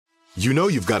You know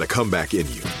you've got a comeback in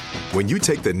you. When you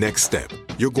take the next step,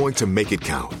 you're going to make it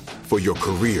count. For your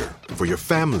career, for your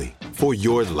family, for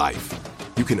your life.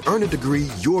 You can earn a degree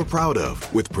you're proud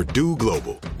of with Purdue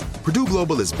Global. Purdue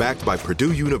Global is backed by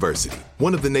Purdue University,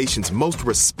 one of the nation's most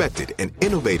respected and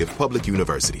innovative public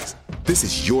universities. This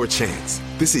is your chance.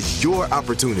 This is your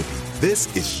opportunity.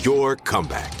 This is your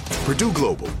comeback. Purdue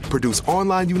Global, Purdue's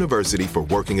online university for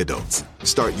working adults.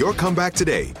 Start your comeback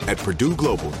today at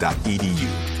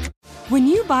purdueglobal.edu. When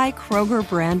you buy Kroger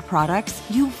brand products,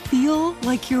 you feel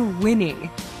like you're winning.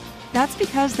 That's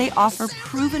because they offer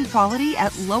proven quality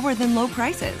at lower than low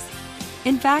prices.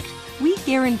 In fact, we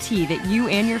guarantee that you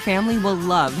and your family will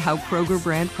love how Kroger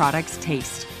brand products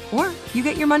taste, or you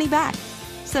get your money back.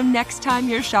 So next time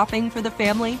you're shopping for the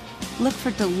family, look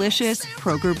for delicious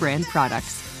Kroger brand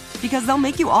products, because they'll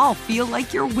make you all feel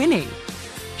like you're winning.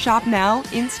 Shop now,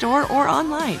 in-store, or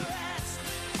online.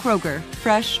 Kroger,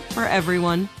 fresh for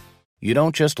everyone. You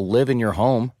don't just live in your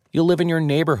home, you live in your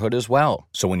neighborhood as well.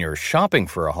 So when you're shopping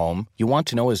for a home, you want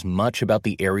to know as much about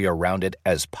the area around it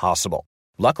as possible.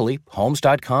 Luckily,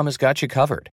 Homes.com has got you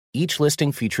covered. Each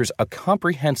listing features a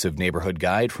comprehensive neighborhood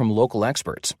guide from local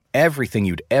experts. Everything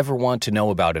you'd ever want to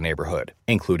know about a neighborhood,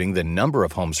 including the number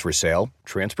of homes for sale,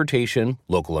 transportation,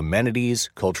 local amenities,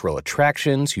 cultural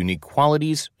attractions, unique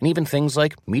qualities, and even things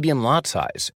like median lot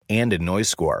size and a noise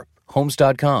score.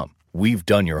 Homes.com. We've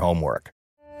done your homework.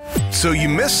 So you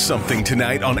missed something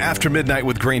tonight on After Midnight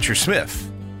with Granger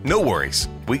Smith. No worries,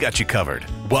 we got you covered.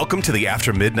 Welcome to the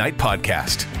After Midnight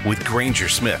Podcast with Granger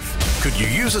Smith. Could you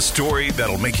use a story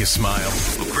that'll make you smile?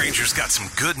 Well, Granger's got some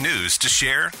good news to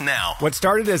share now. What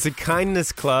started as a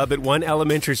kindness club at one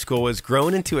elementary school has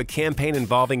grown into a campaign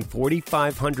involving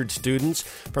 4,500 students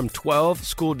from 12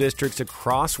 school districts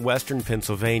across western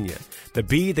Pennsylvania. The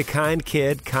Be the Kind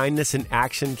Kid Kindness in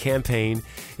Action campaign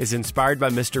is inspired by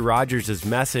Mr. Rogers'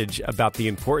 message about the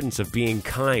importance of being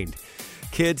kind.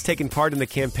 Kids taking part in the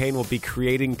campaign will be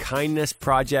creating kindness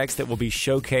projects that will be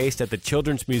showcased at the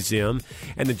Children's Museum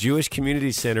and the Jewish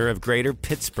Community Center of Greater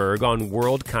Pittsburgh on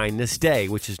World Kindness Day,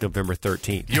 which is November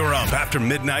 13th. You're up After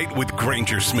Midnight with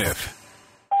Granger Smith.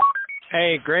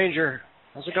 Hey, Granger.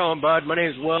 How's it going, bud? My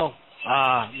name's Will.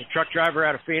 I'm a truck driver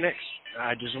out of Phoenix.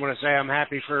 I just want to say I'm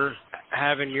happy for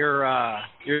having your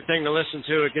thing to listen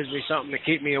to. It gives me something to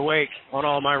keep me awake on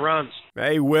all my runs.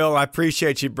 Hey, Will, I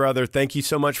appreciate you, brother. Thank you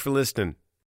so much for listening.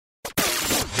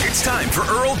 It's time for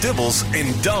Earl Dibbles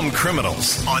and Dumb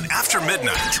Criminals on After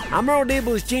Midnight. I'm Earl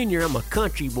Dibbles Jr. I'm a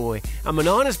country boy. I'm an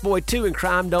honest boy, too, and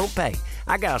crime don't pay.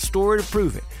 I got a story to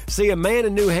prove it. See, a man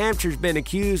in New Hampshire's been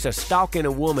accused of stalking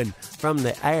a woman from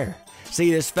the air.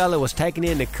 See, this fella was taken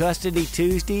into custody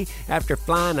Tuesday after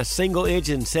flying a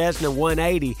single-engine Cessna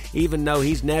 180, even though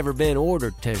he's never been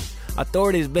ordered to.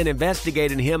 Authorities have been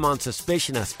investigating him on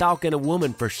suspicion of stalking a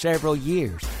woman for several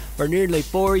years. For nearly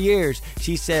 4 years,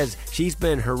 she says she's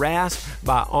been harassed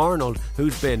by Arnold,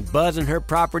 who's been buzzing her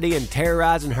property and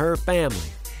terrorizing her family.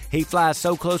 He flies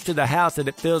so close to the house that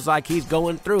it feels like he's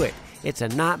going through it. It's a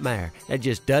nightmare that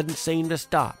just doesn't seem to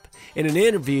stop. In an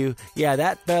interview,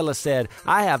 that fella said,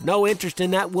 "I have no interest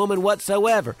in that woman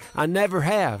whatsoever. I never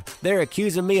have. They're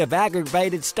accusing me of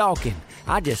aggravated stalking.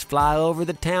 I just fly over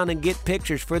the town and get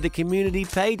pictures for the community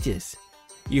pages."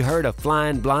 You heard of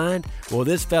flying blind? Well,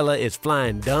 this fella is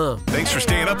flying dumb. Thanks for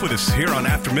staying up with us here on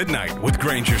After Midnight with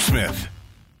Granger Smith.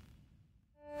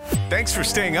 Thanks for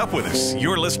staying up with us.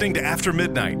 You're listening to After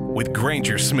Midnight with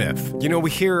Granger Smith. You know, we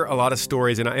hear a lot of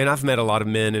stories, and I've met a lot of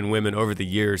men and women over the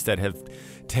years that have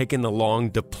taken the long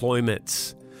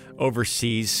deployments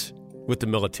overseas with the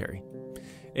military.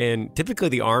 And typically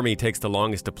the Army takes the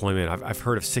longest deployment. I've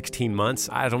heard of 16 months.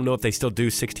 I don't know if they still do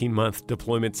 16-month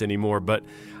deployments anymore, but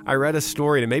I read a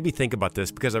story, and it made me think about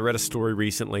this because I read a story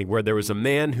recently where there was a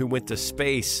man who went to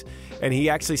space, and he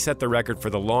actually set the record for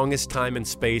the longest time in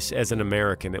space as an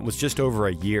American. It was just over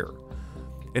a year.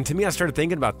 And to me, I started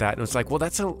thinking about that, and it was like, well,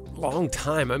 that's a long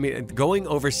time. I mean, going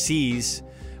overseas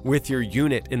with your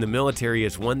unit in the military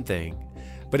is one thing,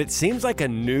 but it seems like a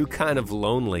new kind of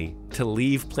lonely to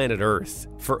leave planet Earth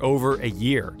for over a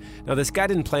year. Now, this guy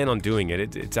didn't plan on doing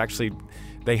it. It's actually,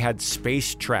 they had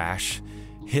space trash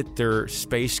hit their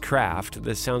spacecraft.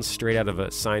 This sounds straight out of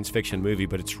a science fiction movie,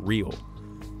 but it's real.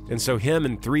 And so him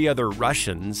and 3 other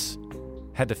Russians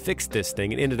had to fix this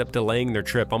thing and ended up delaying their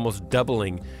trip, almost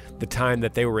doubling the time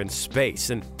that they were in space.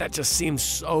 And that just seems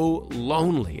so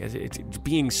lonely, it's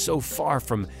being so far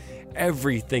from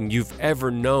everything you've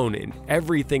ever known and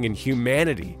everything in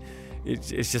humanity.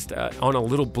 It's just on a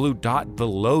little blue dot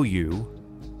below you.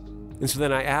 And so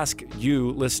then I ask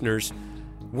you, listeners,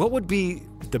 what would be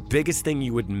the biggest thing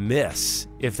you would miss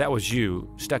if that was you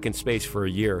stuck in space for a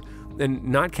year? And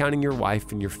not counting your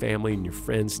wife and your family and your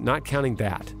friends, not counting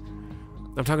that.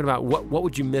 I'm talking about what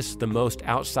would you miss the most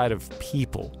outside of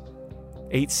people?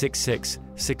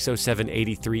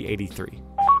 866-607-8383.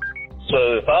 So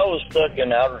if I was stuck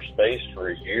in outer space for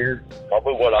a year,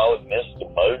 probably what I would miss the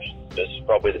most, this is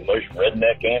probably the most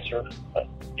redneck answer,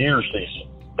 deer season.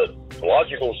 But the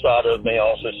logical side of me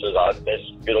also says I'd miss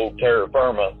good old terra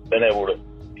firma, being able to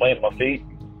plant my feet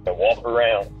and walk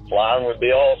around. Flying would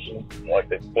be awesome, like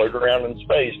they float around in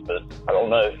space, but I don't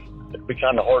know. It'd be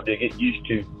kind of hard to get used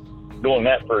to doing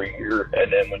that for a year,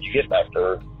 and then when you get back to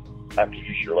Earth, have to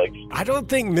use your legs. I don't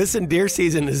think missing deer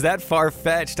season is that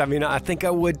far-fetched. I mean, I think I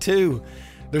would too.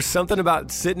 There's something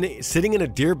about sitting in a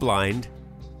deer blind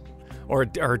or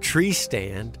a tree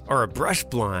stand or a brush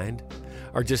blind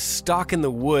or just stalking the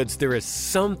woods. There is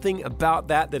something about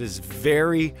that is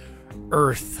very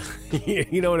Earth.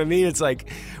 You know what I mean? It's like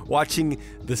watching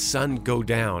the sun go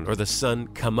down or the sun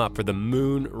come up or the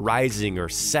moon rising or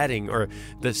setting, or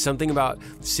there's something about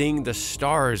seeing the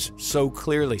stars so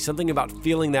clearly, something about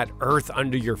feeling that earth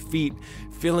under your feet,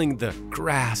 feeling the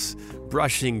grass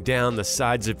brushing down the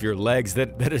sides of your legs.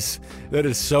 That is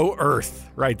so Earth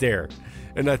right there.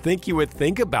 And I think you would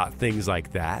think about things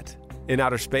like that. In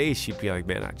outer space, you'd be like,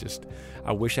 man,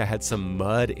 I wish I had some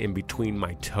mud in between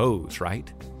my toes,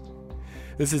 right?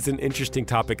 This is an interesting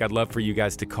topic. I'd love for you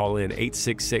guys to call in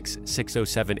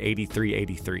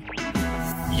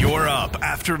 866-607-8383. You're up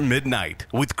after midnight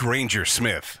with Granger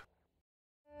Smith.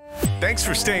 Thanks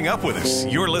for staying up with us.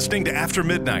 You're listening to After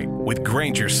Midnight with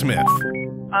Granger Smith.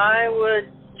 I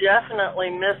would definitely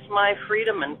miss my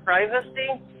freedom and privacy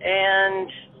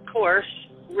and, of course,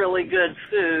 really good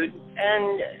food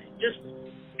and just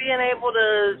being able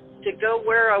to go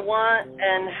where I want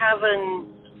and having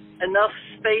enough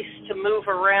space to move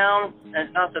around.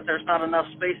 And not that there's not enough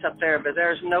space up there, but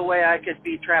there's no way I could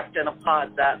be trapped in a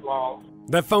pod that long.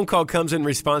 That phone call comes in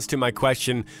response to my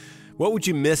question, what would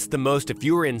you miss the most if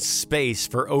you were in space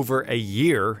for over a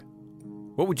year?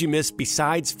 What would you miss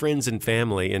besides friends and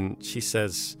family? And she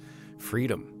says,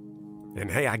 freedom. And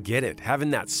hey, I get it.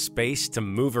 Having that space to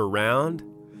move around,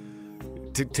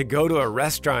 to go to a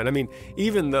restaurant. I mean,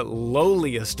 even the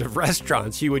lowliest of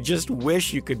restaurants, you would just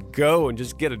wish you could go and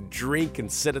just get a drink and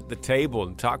sit at the table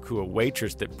and talk to a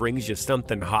waitress that brings you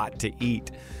something hot to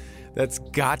eat. That's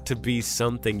got to be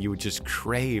something you would just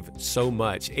crave so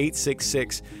much.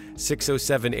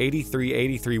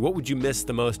 866-607-8383. What would you miss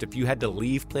the most if you had to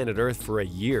leave planet Earth for a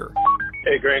year?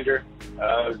 Hey, Granger.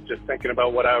 I was just thinking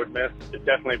about what I would miss. It'd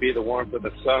definitely be the warmth of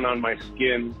the sun on my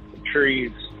skin, the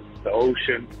trees, the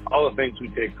ocean, all the things we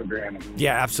take for granted.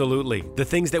 Yeah, absolutely. The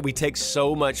things that we take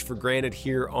so much for granted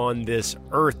here on this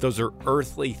earth, those are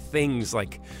earthly things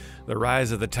like the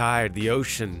rise of the tide, the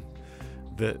ocean,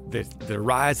 the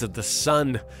rise of the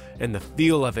sun and the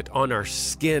feel of it on our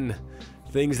skin.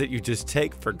 Things that you just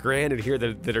take for granted here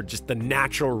that are just the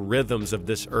natural rhythms of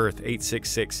this earth.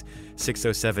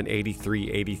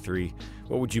 866-607-8383.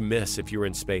 What would you miss if you were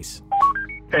in space?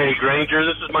 Hey, Granger,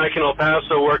 this is Mike in El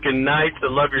Paso working nights. I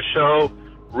love your show.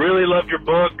 Really love your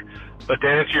book. But to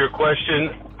answer your question,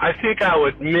 I think I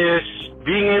would miss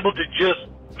being able to just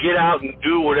get out and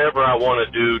do whatever I want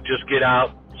to do. Just get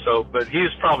out. But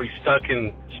he's probably stuck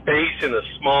in space in a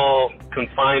small,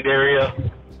 confined area.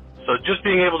 So just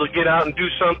being able to get out and do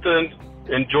something,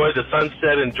 enjoy the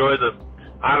sunset,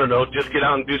 just get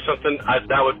out and do something,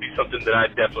 that would be something that I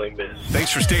definitely miss.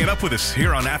 Thanks for staying up with us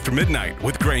here on After Midnight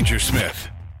with Granger Smith.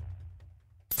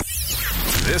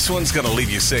 This one's going to leave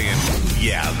you saying,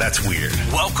 yeah, that's weird.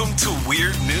 Welcome to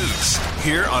Weird News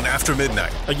here on After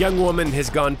Midnight. A young woman has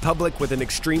gone public with an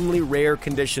extremely rare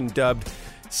condition dubbed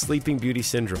Sleeping Beauty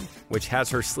Syndrome, which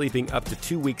has her sleeping up to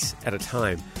 2 weeks at a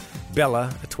time.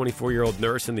 Bella, a 24-year-old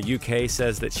nurse in the UK,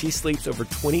 says that she sleeps over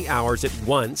 20 hours at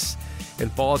once and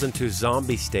falls into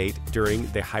zombie state during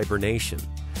the hibernation.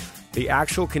 The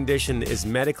actual condition is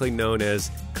medically known as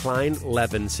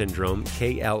Kleine-Levin syndrome,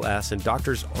 KLS, and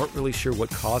doctors aren't really sure what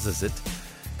causes it.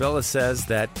 Bella says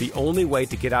that the only way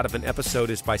to get out of an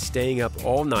episode is by staying up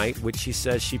all night, which she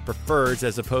says she prefers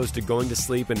as opposed to going to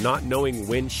sleep and not knowing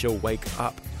when she'll wake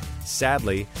up.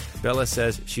 Sadly, Bella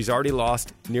says she's already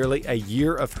lost nearly a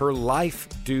year of her life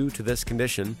due to this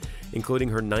condition, including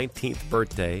her 19th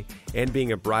birthday and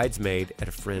being a bridesmaid at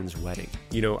a friend's wedding.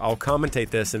 You know, I'll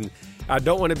commentate this, and I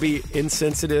don't want to be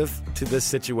insensitive to this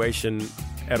situation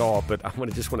at all, but I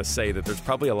just want to say that there's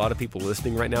probably a lot of people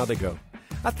listening right now that go,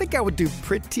 I think I would do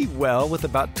pretty well with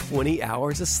about 20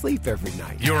 hours of sleep every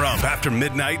night. You're up after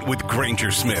midnight with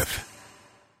Granger Smith.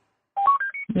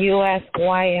 You ask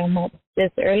why I'm up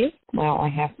this early? Well, I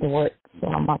have to work So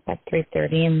I'm up at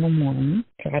 3:30 in the morning,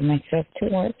 drive myself to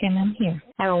work, and I'm here.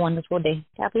 Have a wonderful day.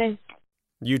 God bless.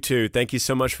 You too. Thank you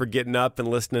so much for getting up and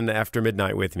listening to After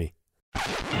Midnight with me.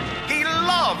 He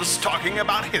loves talking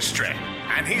about history,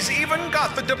 and he's even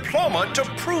got the diploma to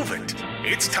prove it.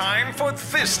 It's time for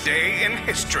This Day in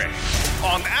History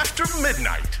on After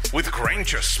Midnight with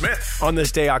Granger Smith. On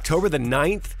this day, October the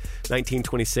 9th,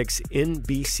 1926,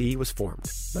 NBC was formed.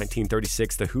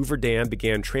 1936, the Hoover Dam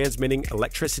began transmitting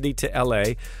electricity to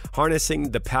L.A.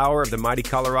 Harnessing the power of the mighty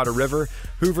Colorado River,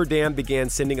 Hoover Dam began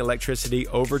sending electricity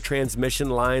over transmission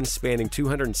lines spanning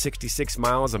 266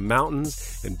 miles of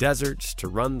mountains and deserts to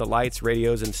run the lights,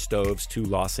 radios, and stoves to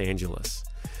Los Angeles.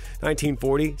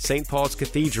 1940, St. Paul's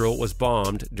Cathedral was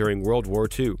bombed during World War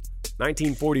II.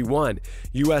 1941,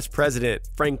 U.S. President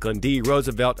Franklin D.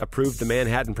 Roosevelt approved the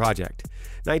Manhattan Project.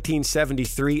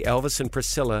 1973, Elvis and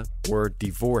Priscilla were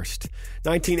divorced.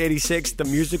 1986, the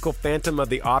musical Phantom of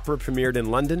the Opera premiered in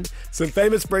London. Some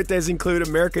famous birthdays include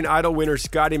American Idol winner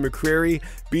Scotty McCreery,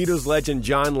 Beatles legend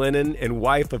John Lennon, and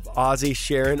wife of Ozzy,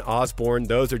 Sharon Osbourne.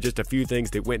 Those are just a few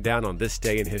things that went down on this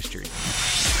day in history.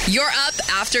 You're up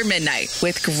after midnight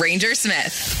with Granger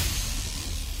Smith.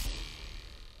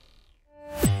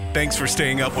 Thanks for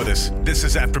staying up with us. This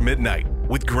is After Midnight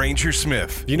with Granger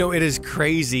Smith. You know, it is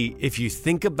crazy if you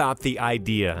think about the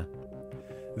idea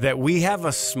that we have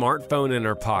a smartphone in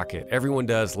our pocket. Everyone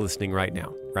does listening right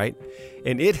now, right?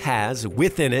 And it has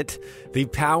within it the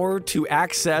power to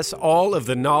access all of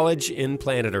the knowledge in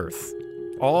planet Earth.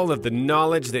 All of the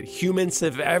knowledge that humans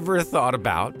have ever thought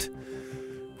about.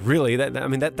 Really,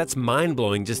 that's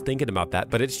mind-blowing just thinking about that,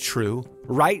 but it's true.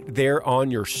 Right there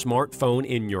on your smartphone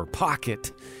in your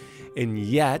pocket. And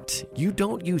yet, you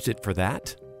don't use it for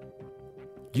that.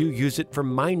 You use it for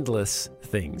mindless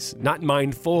things, not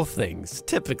mindful things,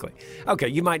 typically. Okay,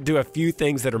 you might do a few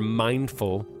things that are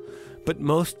mindful, but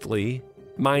mostly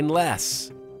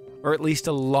mindless, or at least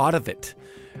a lot of it.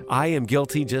 I am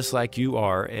guilty just like you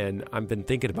are, and I've been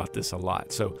thinking about this a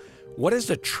lot. So, what is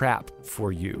a trap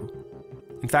for you?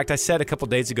 In fact, I said a couple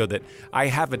days ago that I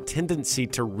have a tendency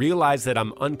to realize that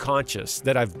I'm unconscious,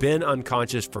 that I've been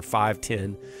unconscious for 5,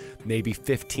 10, maybe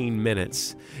 15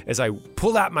 minutes as I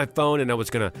pulled out my phone and I was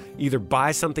going to either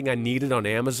buy something I needed on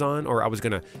Amazon or I was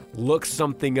going to look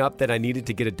something up that I needed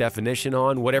to get a definition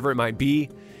on, whatever it might be.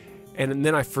 And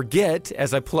then I forget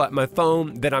as I pull out my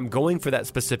phone that I'm going for that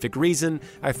specific reason.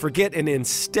 I forget, and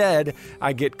instead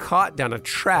I get caught down a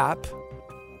trap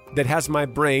that has my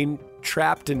brain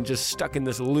trapped and just stuck in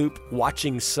this loop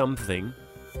watching something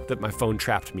that my phone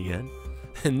trapped me in.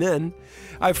 And then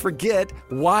I forget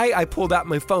why I pulled out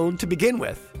my phone to begin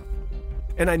with.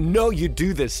 And I know you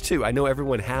do this too. I know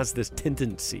everyone has this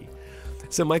tendency.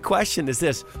 So my question is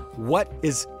this: what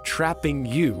is trapping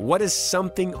you? What is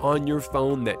something on your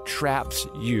phone that traps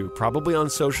you? Probably on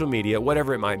social media,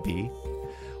 whatever it might be.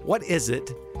 What is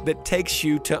it that takes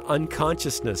you to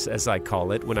unconsciousness, as I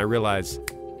call it, when I realize,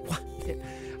 what?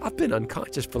 I've been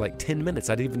unconscious for like 10 minutes.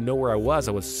 I didn't even know where I was.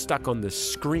 I was stuck on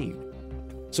this screen.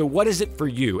 So what is it for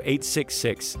you?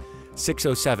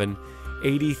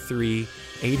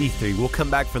 866-607-8383. We'll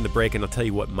come back from the break and I'll tell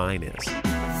you what mine is.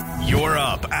 You're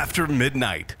up after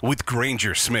midnight with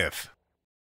Granger Smith.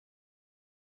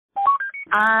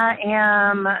 I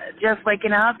am just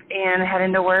waking up and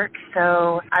heading to work,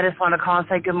 so I just want to call and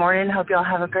say good morning. Hope y'all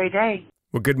have a great day.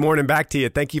 Well, good morning back to you.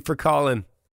 Thank you for calling.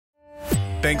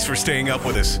 Thanks for staying up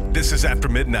with us. This is After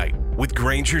Midnight with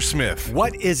Granger Smith.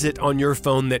 What is it on your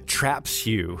phone that traps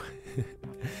you?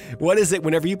 What is it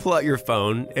whenever you pull out your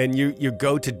phone and you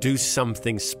go to do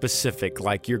something specific,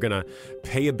 like you're going to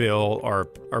pay a bill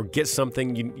or get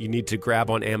something you need to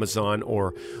grab on Amazon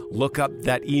or look up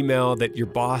that email that your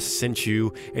boss sent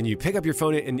you, and you pick up your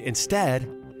phone and instead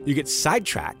you get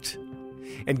sidetracked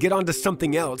and get onto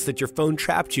something else that your phone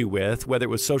trapped you with, whether it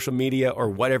was social media or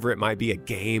whatever it might be, a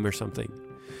game or something.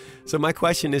 So my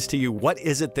question is to you, what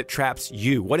is it that traps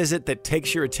you? What is it that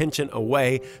takes your attention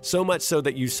away so much so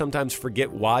that you sometimes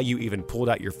forget why you even pulled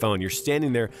out your phone? You're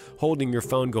standing there holding your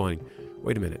phone going,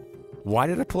 wait a minute, why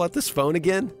did I pull out this phone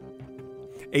again?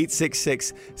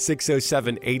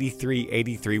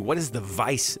 866-607-8383. What is the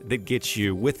vice that gets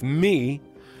you? With me,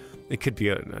 it could be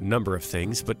a number of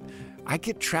things, but I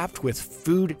get trapped with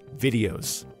food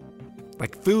videos.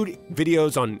 Like food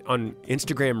videos on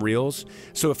Instagram Reels.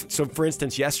 So for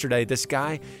instance, yesterday, this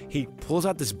guy, he pulls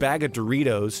out this bag of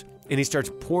Doritos and he starts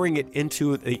pouring it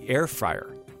into the air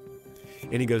fryer.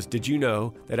 And he goes, did you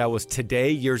know that I was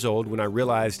today years old when I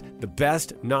realized the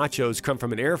best nachos come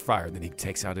from an air fryer? Then he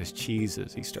takes out his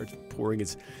cheeses. He starts pouring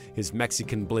his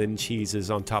Mexican blend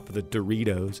cheeses on top of the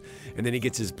Doritos. And then he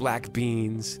gets his black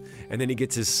beans. And then he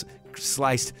gets his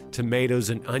sliced tomatoes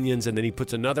and onions. And then he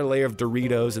puts another layer of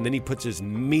Doritos. And then he puts his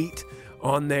meat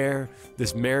on there,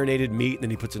 this marinated meat. And then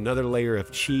he puts another layer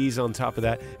of cheese on top of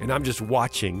that. And I'm just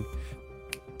watching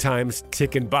time's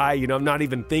ticking by. I'm not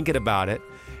even thinking about it.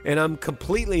 And I'm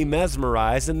completely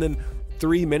mesmerized. And then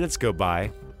 3 minutes go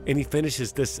by and he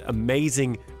finishes this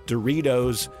amazing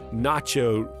Doritos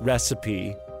nacho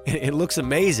recipe. And it looks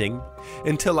amazing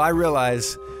until I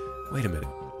realize, wait a minute,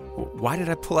 why did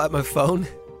I pull out my phone?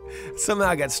 Somehow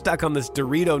I got stuck on this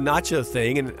Dorito nacho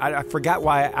thing and I forgot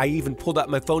why I even pulled out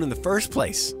my phone in the first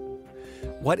place.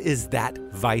 What is that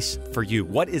vice for you?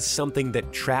 What is something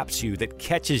that traps you, that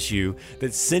catches you,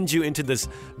 that sends you into this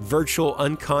virtual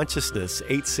unconsciousness?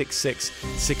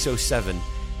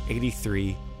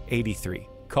 866-607-8383.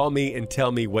 Call me and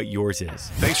tell me what yours is.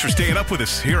 Thanks for staying up with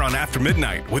us here on After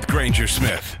Midnight with Granger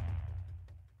Smith.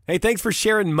 Hey, thanks for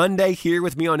sharing Monday here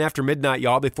with me on After Midnight,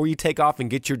 y'all. Before you take off and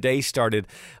get your day started,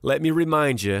 let me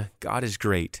remind you, God is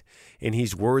great, and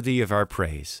He's worthy of our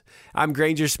praise. I'm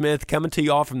Granger Smith, coming to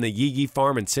y'all from the Yee Yee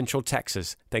Farm in Central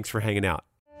Texas. Thanks for hanging out.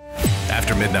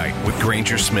 After Midnight with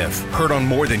Granger Smith. Heard on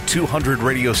more than 200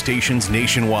 radio stations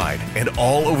nationwide and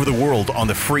all over the world on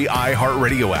the free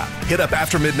iHeartRadio app. Hit up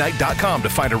aftermidnight.com to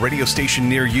find a radio station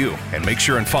near you. And make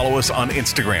sure and follow us on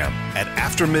Instagram at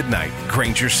After Midnight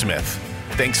Granger Smith.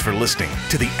 Thanks for listening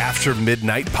to the After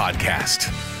Midnight Podcast.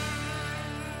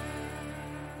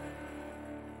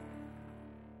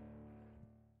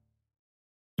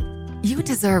 You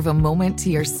deserve a moment to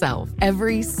yourself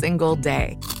every single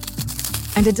day.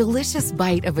 And a delicious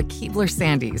bite of a Keebler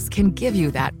Sandies can give you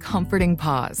that comforting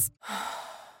pause.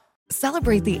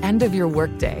 Celebrate the end of your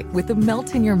workday with the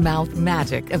melt-in-your-mouth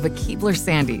magic of a Keebler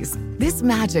Sandies. This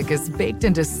magic is baked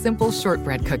into simple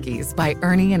shortbread cookies by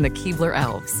Ernie and the Keebler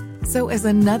Elves. So as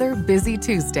another busy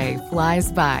Tuesday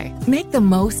flies by, make the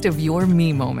most of your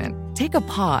me moment. Take a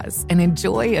pause and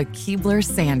enjoy a Keebler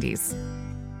Sandies.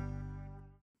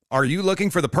 Are you looking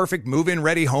for the perfect move-in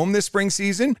ready home this spring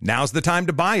season? Now's the time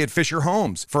to buy at Fisher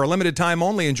Homes. For a limited time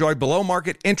only, enjoy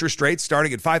below-market interest rates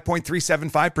starting at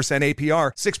 5.375%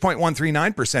 APR,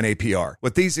 6.139% APR.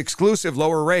 With these exclusive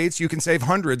lower rates, you can save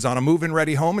hundreds on a move-in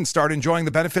ready home and start enjoying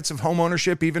the benefits of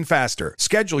homeownership even faster.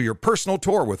 Schedule your personal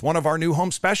tour with one of our new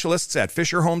home specialists at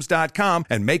FisherHomes.com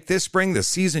and make this spring the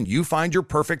season you find your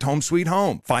perfect home sweet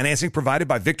home. Financing provided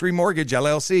by Victory Mortgage,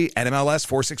 LLC, NMLS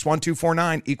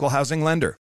 461249, Equal Housing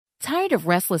Lender. Tired of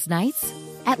restless nights?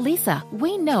 At Leesa,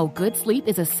 we know good sleep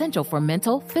is essential for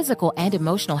mental, physical, and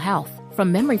emotional health.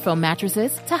 From memory foam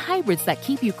mattresses to hybrids that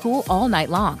keep you cool all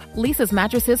night long, Leesa's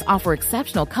mattresses offer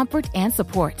exceptional comfort and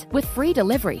support with free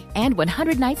delivery and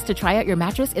 100 nights to try out your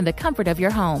mattress in the comfort of your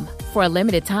home. For a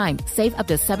limited time, save up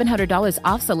to $700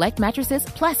 off select mattresses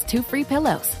plus 2 free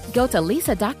pillows. Go to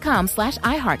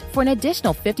leesa.com/iHeart for an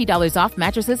additional $50 off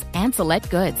mattresses and select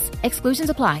goods.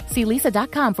 Exclusions apply. See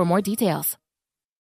leesa.com for more details.